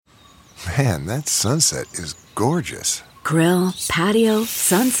Man, that sunset is gorgeous. Grill, patio,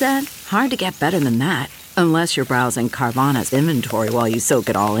 sunset. Hard to get better than that. Unless you're browsing Carvana's inventory while you soak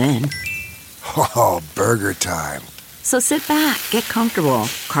it all in. Oh, burger time. So sit back, get comfortable.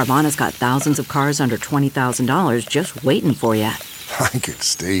 Carvana's got thousands of cars under $20,000 just waiting for you. I could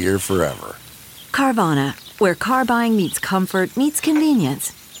stay here forever. Carvana, where car buying meets comfort meets convenience.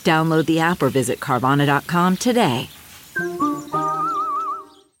 Download the app or visit Carvana.com today.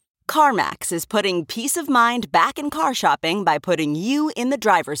 CarMax is putting peace of mind back in car shopping by putting you in the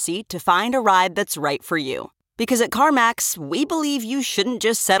driver's seat to find a ride that's right for you. Because at CarMax, we believe you shouldn't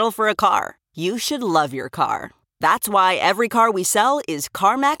just settle for a car. You should love your car. That's why every car we sell is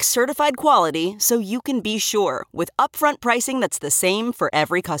CarMax certified quality, so you can be sure with upfront pricing that's the same for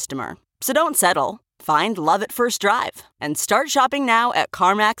every customer. So don't settle. Find love at first drive and start shopping now at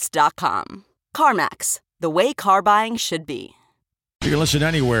CarMax.com. CarMax, the way car buying should be. You can listen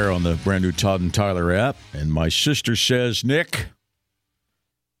anywhere on the brand new Todd and Tyler app. And my sister says, Nick,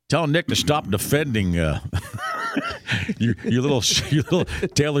 tell Nick to stop defending you little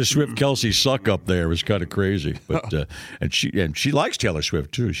Taylor Swift Kelsey suck up there. It was kind of crazy. But and she likes Taylor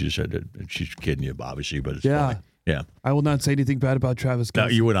Swift too. She said that, and she's kidding you, obviously, but it's funny. Yeah. I will not say anything bad about Travis Kelce. No,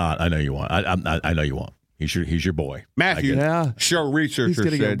 you will not. I know you won't. I know you won't. He's your boy. Matthew, show researcher He's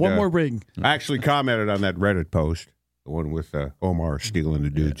gonna said get one more ring. I actually commented on that Reddit post, the one with Omar stealing the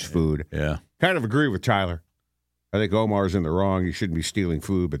dude's food. Yeah. Kind of agree with Tyler. I think Omar's in the wrong. He shouldn't be stealing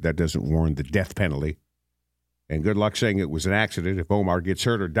food, but that doesn't warrant the death penalty. And good luck saying it was an accident. If Omar gets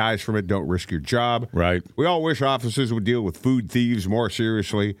hurt or dies from it, don't risk your job. Right. We all wish officers would deal with food thieves more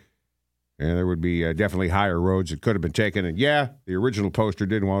seriously. And there would be definitely higher roads that could have been taken. And yeah, the original poster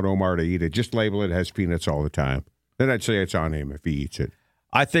didn't want Omar to eat it. Just label it, has peanuts all the time. Then I'd say it's on him if he eats it.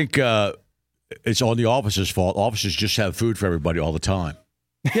 I think it's on the officer's fault. Officers just have food for everybody all the time.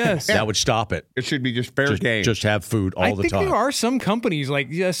 Yes. That would stop it. It should be just fair game. Just have food all the time. I think there are some companies,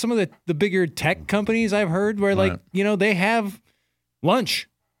 like some of the bigger tech companies I've heard, where they have lunch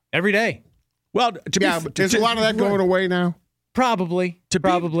every day. Well, there's a lot of that going away now. Probably.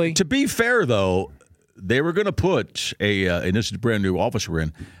 To be fair, though, they were going to put and this is a brand new office we're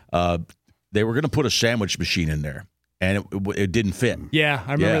in, they were going to put a sandwich machine in there, and it didn't fit. Yeah,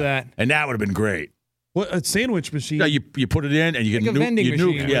 I remember that. And that would have been great. What, a sandwich machine? No, you put it in, and you like can a vending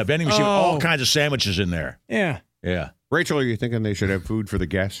machine. Yeah, vending machine. All kinds of sandwiches in there. Yeah. Yeah. Rachel, are you thinking they should have food for the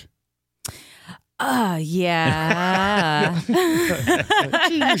guests? Yeah.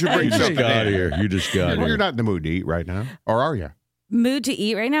 You should bring something out here. You just got You're not in the mood to eat right now, or are you? Mood to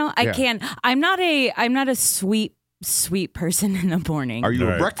eat right now? I can't. I'm not a sweet person in the morning. Are you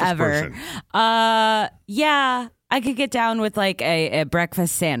a breakfast person? Yeah. I could get down with like a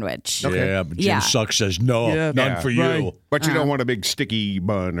breakfast sandwich. Okay. Yeah, but Jim Suck says no, none for you. Right. But you don't want a big sticky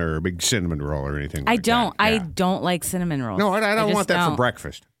bun or a big cinnamon roll or anything like that. I don't like cinnamon rolls. No, I don't want that for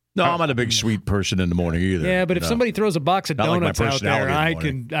breakfast. No, I'm not a big sweet person in the morning either. Yeah, but if somebody throws a box of Not like my donuts out there,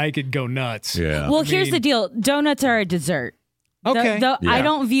 personality I could go nuts. Yeah. Well, here's the deal. Donuts are a dessert. Okay. Yeah. Yeah. I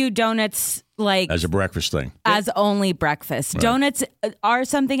don't view donuts like as a breakfast thing. as only breakfast. Right. Donuts are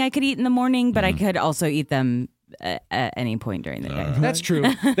something I could eat in the morning, but I could also eat them at any point during the day. That's true.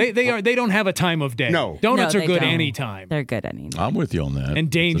 They don't have a time of day. No. Donuts No, are they good don't. anytime. They're good anytime. I'm with you on that. And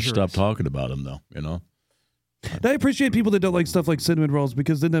dangerous. Just stop talking about them, though. You know. I appreciate people that don't like stuff like cinnamon rolls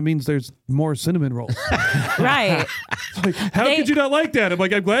because then that means there's more cinnamon rolls. Right. Like, how could you not like that? I'm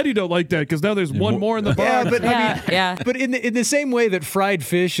like, I'm glad you don't like that because now there's one more in the box. But in the same way that fried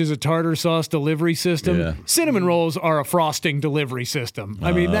fish is a tartar sauce delivery system, cinnamon rolls are a frosting delivery system.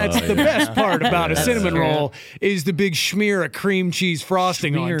 I mean, that's the best part about a cinnamon roll is the big schmear of cream cheese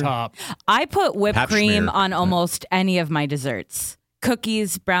frosting on top. I put whipped Pap cream smear. on almost any of my desserts.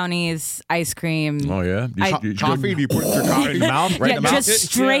 Cookies, brownies, ice cream. Oh yeah. Coffee? Do you put your coffee in the mouth? Right in the mouth.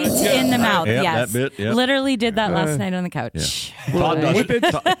 Just straight in the mouth. Yeah, yes. that bit, yeah. Literally did that last night on the couch. Todd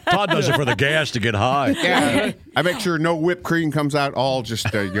does it for the gas to get high. Yeah, I make sure no whipped cream comes out, all just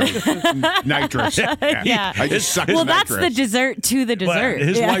nitrous. Yeah. I just suck Well, the that's nitrous. the dessert to the dessert. But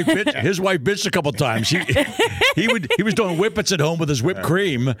his wife bitched a couple times. He was doing whippets at home with his whipped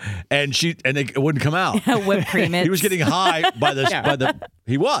cream, and it wouldn't come out. Whipped cream. He was getting high by this.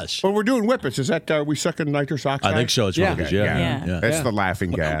 He was. When we're doing whippets, is that we sucking nitrous oxide? I think so. It's one of those. Yeah. That's the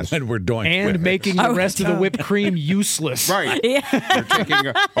laughing gas. And we're doing And whippets. making the rest of the whipped cream useless. Right. They're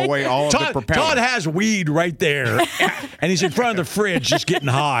taking away all of the propellant. Todd has weed right there, and he's in front of the fridge just getting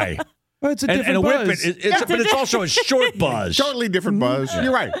high. Well, it's a different and a buzz. whippet, but it's also a short buzz. Totally different buzz.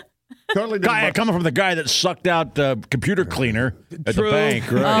 You're right. Totally different. Coming from the guy that sucked out the computer cleaner at True. the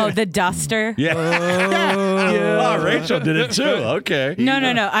bank, right? Oh, the duster. Yeah. Oh, Rachel did it too. Okay.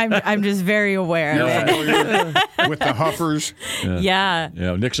 No. I'm just very aware of it. Familiar with the huffers. Yeah.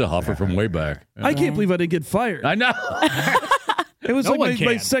 Yeah, Nick's a huffer from way back. I can't believe I didn't get fired. I know. It was No like one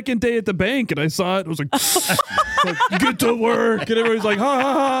my can. second day at the bank, and I saw it. It was like, get to work. And everybody's like, ha,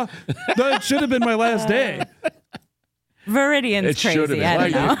 ha, ha. That should have been my last day. Viridian's It should crazy. have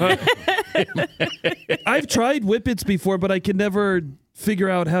I been. don't know. I've tried Whippets before, but I can never figure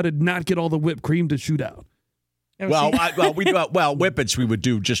out how to not get all the whipped cream to shoot out. Whippets we would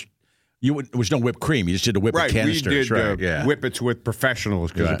do just. There was no whipped cream. You just did the whippet Right, canisters. we did Yeah. Whippets with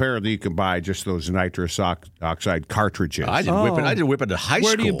professionals because Right. apparently you can buy just those nitrous oxide cartridges. I did whippet. I did whippet at high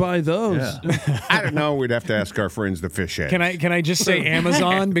Where school. do you buy those? Yeah. I don't know. We'd have to ask our friends the fish heads. Can I just say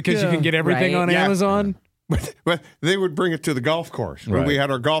Amazon because you Yeah. can get everything Right. on Yeah. Amazon? But they would bring it to the golf course when Right. we had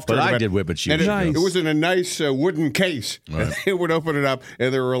our golf But I tournament. did whippets And usually. it was in a nice wooden case. Right. And they would open it up,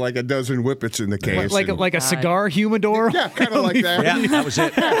 and there were like a dozen whippets in the case. Like and- a cigar humidor? yeah, kind of like that. Yeah, that was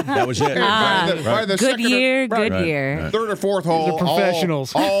it. That was it. By the second or- Goodyear. third or fourth hole, These are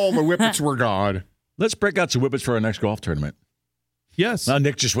professionals. All the whippets were gone. Let's break out some whippets for our next golf tournament. Yes. Now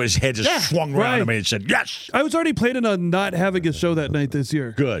Nick just his head just swung around right. to me and said, "Yes, I was already planning on not having a show that night this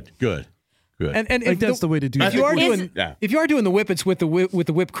year. good." And Like, if that's the way to do if it. you are Is- doing Yeah. if you are doing the whippets with the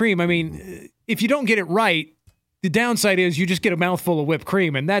whipped cream, I mean, if you don't get it right, the downside is you just get a mouthful of whipped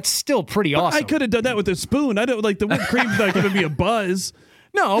cream, and that's still pretty awesome. I could have done that with a spoon. I don't like the whipped cream's not giving me a buzz.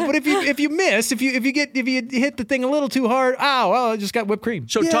 No, but if you miss, if you hit the thing a little too hard, I just got whipped cream.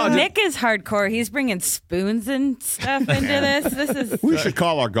 So Todd, Nick is hardcore. He's bringing spoons and stuff into this. This is We should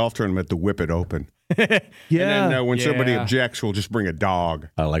call our golf tournament the Whip It Open. Yeah. And then when somebody Yeah. objects, we'll just bring a dog.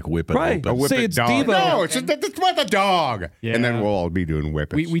 I like whippet. Right. A whip Say it it's dog. Devo. No, it's about the dog. Yeah. And then we'll all be doing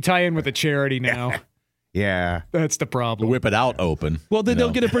whippets. We tie in with a charity now. yeah. That's the problem. Whip it out open. Well, then you they'll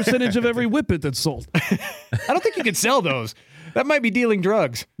know. get a percentage of every whippet that's sold. I don't think you can sell those. That might be dealing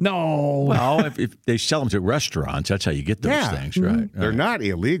drugs. No. Well, if they sell them to restaurants, that's how you get those Yeah. things, right? They're Right. not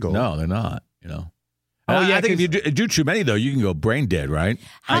illegal. No, they're not. You know. Oh, yeah, I think if you do too many though, you can go brain dead, right?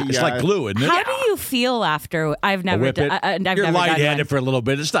 It's Yeah. like glue, isn't it? How do you feel after? I've never Whip it. done. I've You're never done lightheaded one. for a little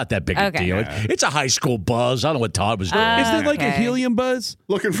bit. It's not that big a Okay. deal. It's a high school buzz. I don't know what Todd was doing. Isn't it like a Okay. helium buzz?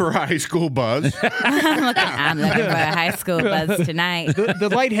 Looking for a high school buzz. I'm looking for a high school buzz tonight. The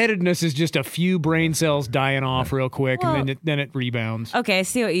lightheadedness is just a few brain cells dying off real quick, and then it rebounds. Okay, I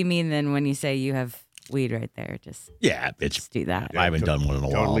see what you mean then when you say you have weed right there. Just Yeah, it's. do that. I haven't done one in a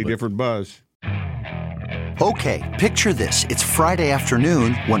while. Totally but- different buzz. Okay, picture this. It's Friday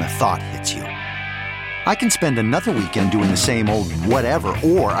afternoon when a thought hits you. I can spend another weekend doing the same old whatever,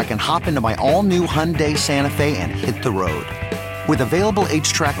 or I can hop into my all-new Hyundai Santa Fe and hit the road. With available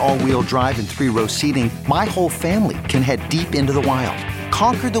H-Track all-wheel drive and 3-row seating, my whole family can head deep into the wild.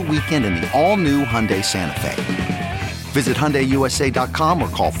 Conquer the weekend in the all-new Hyundai Santa Fe. Visit HyundaiUSA.com or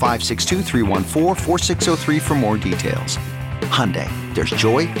call 562-314-4603 for more details. Hyundai, there's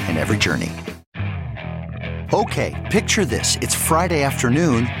joy in every journey. Okay, picture this. It's Friday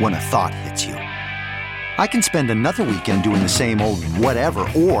afternoon when a thought hits you. I can spend another weekend doing the same old whatever,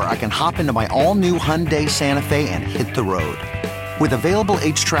 or I can hop into my all-new Hyundai Santa Fe and hit the road. With available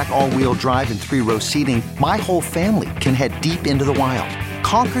H-Track all-wheel drive and 3-row seating, my whole family can head deep into the wild.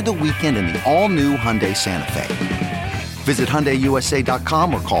 Conquer the weekend in the all-new Hyundai Santa Fe. Visit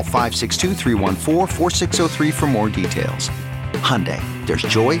HyundaiUSA.com or call 562-314-4603 for more details. Hyundai, there's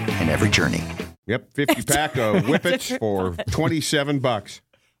joy in every journey. Yep, 50-pack of Whippets for $27.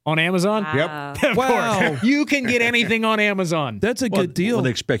 On Amazon? Yep. Of course. You can get anything on Amazon. That's a good deal. Well, they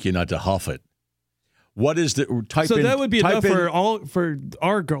expect you not to huff it. What is the type? So in, that would be type enough in- for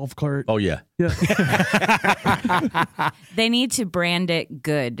our golf cart. Oh yeah. Yeah. They need to brand it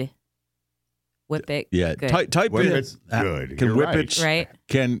good. Whip it. Yeah. Good. Type Whip in it good. Can You're whip right. it? Right.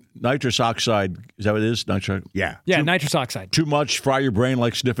 Can nitrous oxide? Is that what it is? Nitrous. Yeah. Yeah, nitrous oxide. Too much? Fry your brain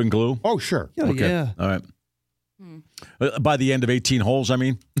like sniffing glue? Oh, sure. Oh, Okay. yeah. All right. By the end of 18 holes, I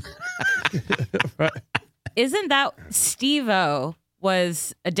mean. Isn't that Steve-O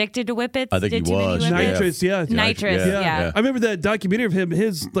was addicted to whippets? I think Did he too many was. whippets? Nitrous, yeah. Nitrous, yeah. I remember that documentary of him.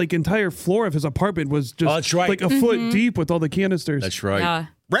 His like entire floor of his apartment was just Oh, that's right. like a foot deep with all the canisters. That's right. Yeah.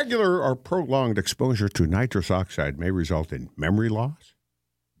 Regular or prolonged exposure to nitrous oxide may result in memory loss,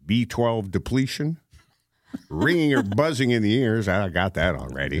 B12 depletion, ringing or buzzing in the ears. I got that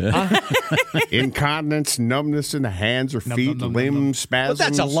already. Incontinence, numbness in the hands or feet, limb But spasms.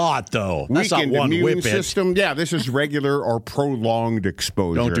 that's a lot, though. That's not Weakened one immune whippet. system. Yeah, this is regular or prolonged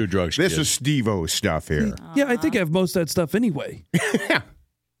exposure. Don't do drugs, This kids. is Steve-O stuff here. Yeah, I think I have most of that stuff anyway.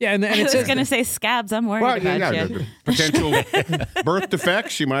 Yeah, and I it was says going to say scabs. I'm worried about you. The potential birth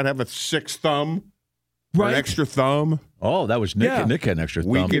defects. She might have a sixth thumb, or an extra thumb. Oh, that was Nick. Yeah. Nick had an extra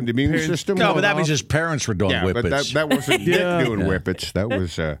thumb. Weakened immune system. No, but that means his parents were doing yeah, whippets. but that wasn't Yeah. Nick doing whippets. That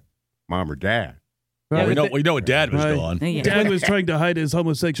was mom or dad. Well, Right. we know what Dad was doing. Yeah. Dad was trying to hide his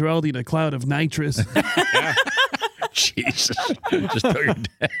homosexuality in a cloud of nitrous. Jesus. Just throw your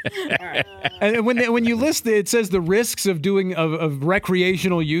dad. And when you list it says the risks of doing of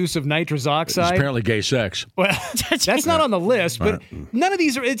recreational use of nitrous It's oxide. apparently gay sex. Well, that's not on the list, but none of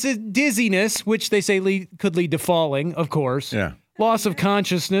these are. It's a dizziness, which they say could lead to falling, of course. Yeah. Loss of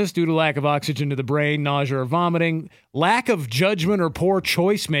consciousness due to lack of oxygen to the brain, nausea or vomiting, lack of judgment or poor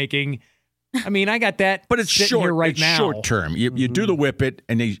choice making. I mean, I got that, But it's sitting short. here right it's now. short term. You do the whippet,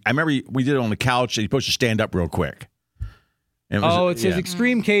 and I remember we did it on the couch. And you're supposed to stand up real quick. And It says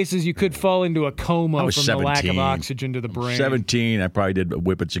extreme cases you could fall into a I coma was from the lack of 17. oxygen to the brain. 17. I probably did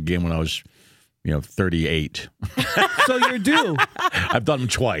whippets again when I was, 38. So you're due. I've done them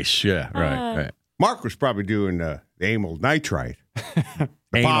twice. Yeah, right. Mark was probably doing the amyl nitrite. The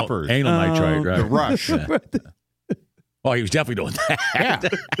poppers. Anal nitrite, right? The rush. Yeah. Oh, he was definitely doing that. Yeah.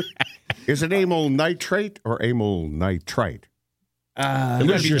 Is it amyl nitrate or amyl nitrite? It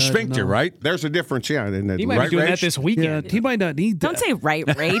loses your sphincter, right? There's a difference, yeah. In the He might Right, be doing Rach? that this Yeah, weekend. he might not need that. Don't say right,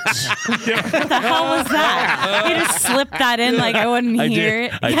 Rach. What the hell was that? You just slipped that in like I wouldn't I hear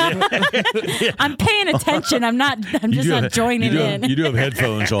did. it. I did. I'm paying attention. I'm just not joining in. You do have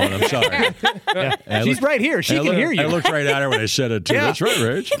headphones on. I'm sorry. Yeah. I She's looked- right here. She I can looked- hear you. I looked right at her when I said it, too. Yeah. That's right,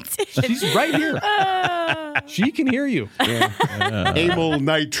 Rich. She's right here. She can hear you. amyl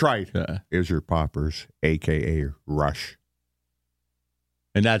nitrite Yeah. is your poppers, a.k.a. rush.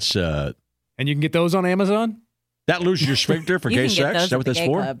 And that's And you can get those on Amazon? that loses your sphincter for You gay can get sex? those Is that at what the that's gay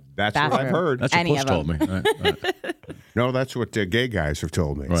for? club That's what I've bathroom. heard. That's what Any Puss of told me. them. Right. No, that's what gay guys have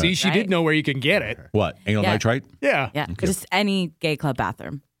told me. Right. See, she Right. did know where you can get it. What? Anal Yeah. nitrite? Yeah. Yeah, just any gay club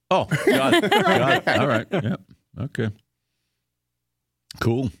bathroom. Oh, got it. Got it. All right. Yeah. Okay.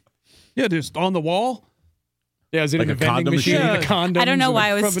 Cool. Yeah, just on the wall. Yeah, is it Like in a a vending condom machine? machine? The condoms I don't know and why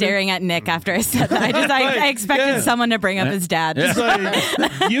I was rubbing it. staring at Nick after I said that. I expected Yeah. someone to bring up his dad. It's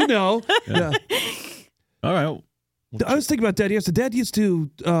like, you know. Yeah. All right. I was thinking about Dad yesterday. Dad used to,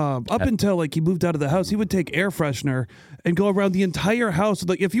 up until like he moved out of the house, he would take air freshener and go around the entire house.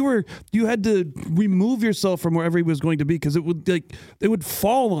 Like if you had to remove yourself from wherever he was going to be because it would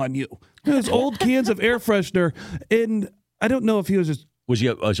fall on you. Those old cans of air freshener, and I don't know if he was just. Is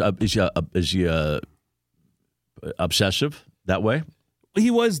he obsessive that way? He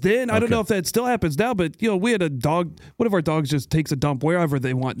was then. I don't Okay. know if that still happens now, but we had a dog. One of our dogs just takes a dump wherever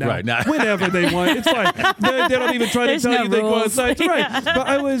they want now. Right, now. Whenever they want. It's fine. They don't even try to There's tell no you they go rules. outside. It's right. But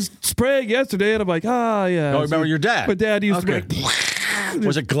I was spraying yesterday, and I'm like, yeah. Oh, remember your dad? My dad used Okay. to be like,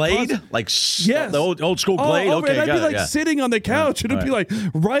 Was it Glade? Like Yes. the old school Glade? over, Okay, and I'd got be it, like yeah. sitting on the couch, and it'd be like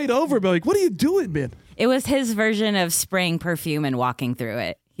right over me. Like, what are you doing, man? It was his version of spraying perfume and walking through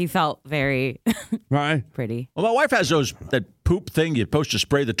it. He felt very Right. pretty. Well, my wife has that poop thing. You're supposed to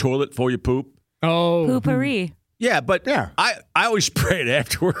spray the toilet before you poop. Oh. Poopery. Yeah, but I always spray it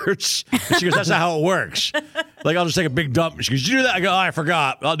afterwards. And she goes, that's not how it works. Like, I'll just take a big dump. She goes, you do that? I go, I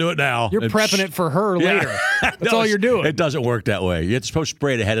forgot. I'll do it now. You're And prepping it for her Yeah. later. That's No, all you're doing. It doesn't work that way. You're supposed to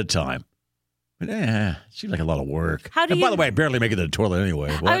spray it ahead of time. But it seems like a lot of work. How do and by you- the way, I barely make it to the toilet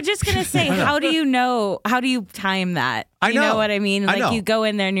anyway. I was just gonna say, how do you time that? I You know know. what I mean? I Like know. you go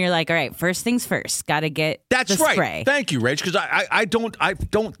in there and you're like, all right, first things first, gotta get That's the right. spray. Thank you, Rach, because I don't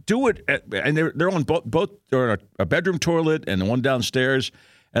do it. And they're on both. They're on a bedroom toilet and the one downstairs.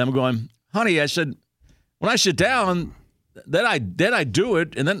 And I'm going, honey. I said, when I sit down, then I do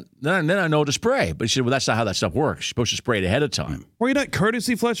it, and then I know to spray. But she said, well, that's not how that stuff works. You're supposed to spray it ahead of time. Were you not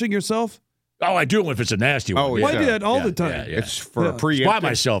courtesy flushing yourself? Oh, I do if it's a nasty one. Oh, Well, I yeah. do that all Yeah, the time. yeah, yeah. It's for a It's by preemptive.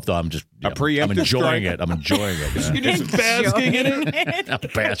 myself, though. I'm just I'm preemptive enjoying strike. it. I'm enjoying it. You're just basking in it. I'm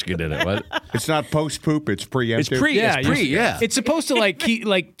basking in it. What? It's not post poop. It's preemptive. It's pre. Yeah, it's pre. Yeah. It's supposed to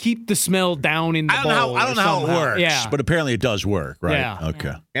keep the smell down in the I don't know bowl. how, I don't know how it somehow. works, Yeah. but apparently it does work, right? Yeah.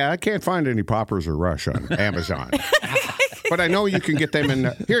 Okay. Yeah, I can't find any poppers or rush on Amazon. But I know you can get them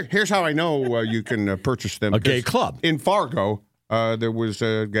in. Here's how I know you can purchase them. A gay 'Cause club. in Fargo. There was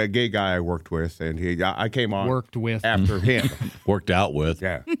a gay guy I worked with, and I came on Worked with. after him. Worked out with.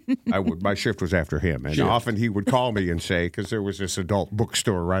 Yeah, my shift was after him, and often he would call me and say, because there was this adult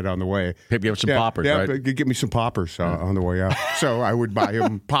bookstore right on the way. Pick you up some poppers, yeah, right? but give me some poppers on the way out. So I would buy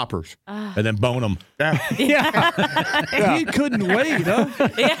him poppers. And then bone them. He couldn't wait, huh?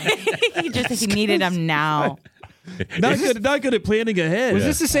 he needed them now. Not good at planning ahead. Was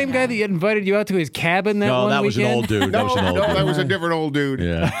this the same guy that invited you out to his cabin that one that was weekend? an old dude. That was a different old dude.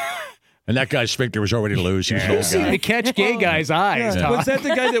 Yeah. And that guy's sphincter was already loose. He was an old Seemed guy. to catch gay guys' eyes. Yeah. Todd. Was that the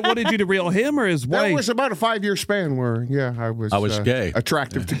guy that wanted you to reel him or his wife? That was about a 5-year span where, I was gay.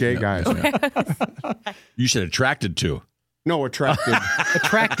 Attractive to gay guys. You said attracted to. No, attractive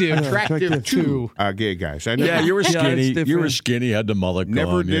to gay guys. I never, You were skinny. it's You were skinny, had the mullet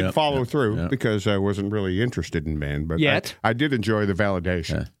never going. did follow through because I wasn't really interested in men. But Yet. I did enjoy the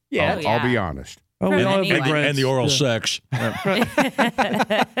validation. Yeah. I'll be honest. Oh, we all have Anyway. regrets. And the oral sex.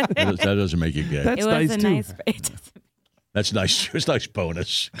 That doesn't make you gay. That's It was nice a too. nice. That's nice. It's a nice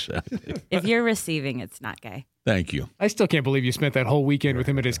bonus. If you're receiving, it's not gay. Thank you. I still can't believe you spent that whole weekend with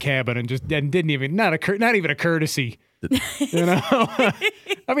him at his cabin and didn't even not even a courtesy. You know,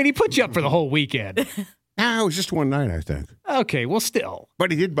 I mean, he put you up for the whole weekend. No, it was just one night, I think. Okay, well, still.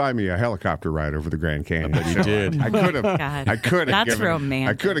 But he did buy me a helicopter ride over the Grand Canyon. But he did. I could have. God. I could have. That's romantic.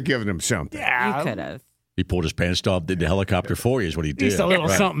 I could have given him something. You could have. He pulled his pants off, did the helicopter for you is what he did. Just a little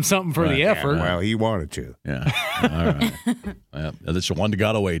Right. something for the effort. Well, he wanted to. Yeah. All right. Well, that's the one that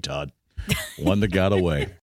got away, Todd. One that got away.